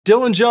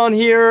Dylan John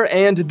here,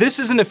 and this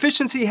is an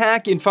efficiency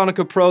hack in Final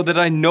Cut Pro that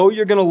I know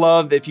you're gonna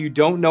love if you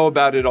don't know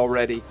about it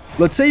already.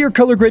 Let's say you're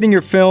color grading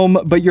your film,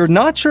 but you're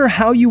not sure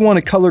how you want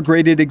to color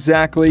grade it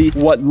exactly,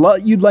 what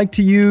LUT you'd like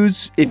to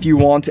use, if you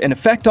want an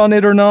effect on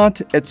it or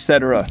not,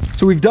 etc.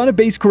 So we've done a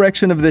base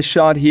correction of this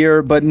shot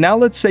here, but now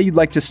let's say you'd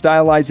like to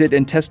stylize it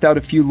and test out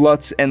a few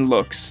LUTs and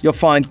looks. You'll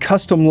find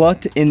Custom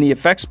LUT in the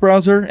effects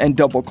browser and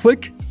double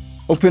click.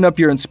 Open up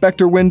your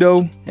inspector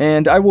window,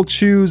 and I will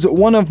choose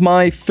one of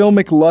my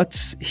filmic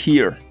LUTs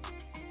here.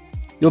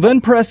 You'll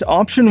then press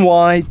Option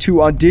Y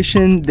to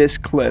audition this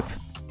clip.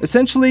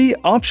 Essentially,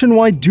 Option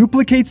Y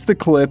duplicates the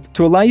clip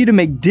to allow you to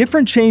make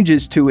different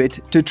changes to it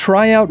to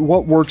try out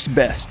what works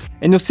best.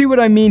 And you'll see what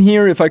I mean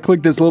here if I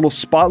click this little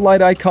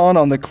spotlight icon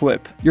on the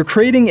clip. You're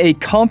creating a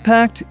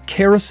compact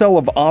carousel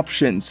of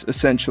options,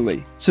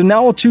 essentially. So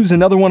now I'll choose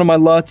another one of my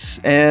LUTs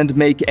and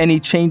make any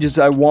changes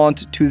I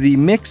want to the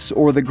mix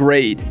or the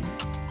grade.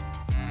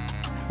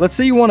 Let's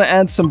say you want to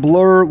add some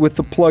blur with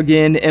the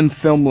plugin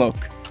M-Film Look.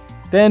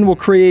 Then we'll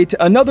create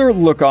another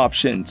look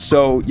option.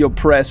 So you'll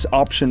press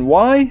Option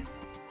Y,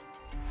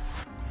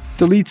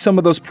 delete some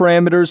of those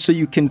parameters so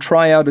you can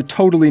try out a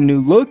totally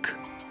new look,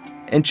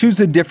 and choose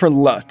a different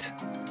LUT.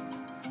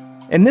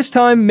 And this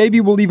time,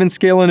 maybe we'll even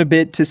scale in a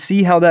bit to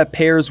see how that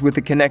pairs with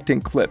the connecting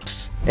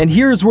clips. And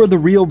here's where the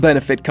real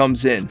benefit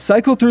comes in.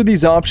 Cycle through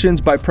these options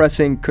by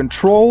pressing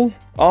Control,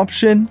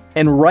 Option,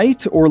 and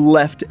right or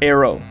left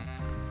arrow.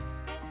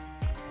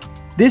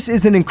 This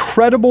is an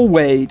incredible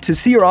way to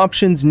see your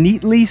options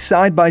neatly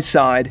side by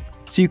side,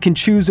 so you can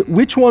choose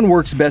which one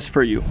works best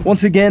for you.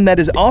 Once again, that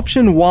is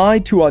Option Y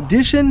to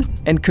audition,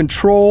 and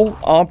Control,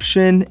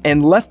 Option,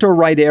 and left or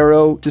right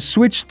arrow to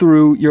switch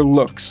through your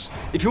looks.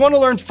 If you want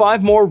to learn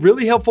 5 more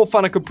really helpful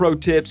Final Cut Pro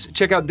tips,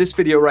 check out this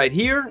video right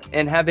here,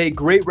 and have a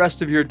great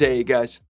rest of your day, guys.